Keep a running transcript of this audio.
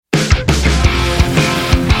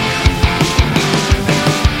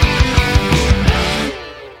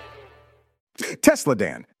Tesla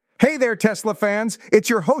Dan. Hey there, Tesla fans. It's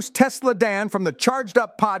your host, Tesla Dan, from the Charged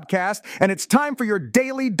Up podcast, and it's time for your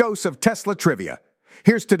daily dose of Tesla trivia.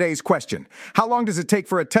 Here's today's question. How long does it take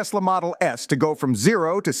for a Tesla Model S to go from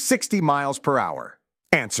 0 to 60 miles per hour?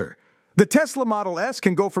 Answer. The Tesla Model S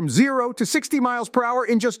can go from 0 to 60 miles per hour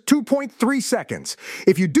in just 2.3 seconds.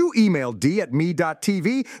 If you do email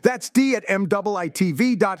d@me.tv, that's d@mitv.com,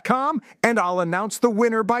 and I'll announce the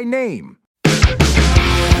winner by name.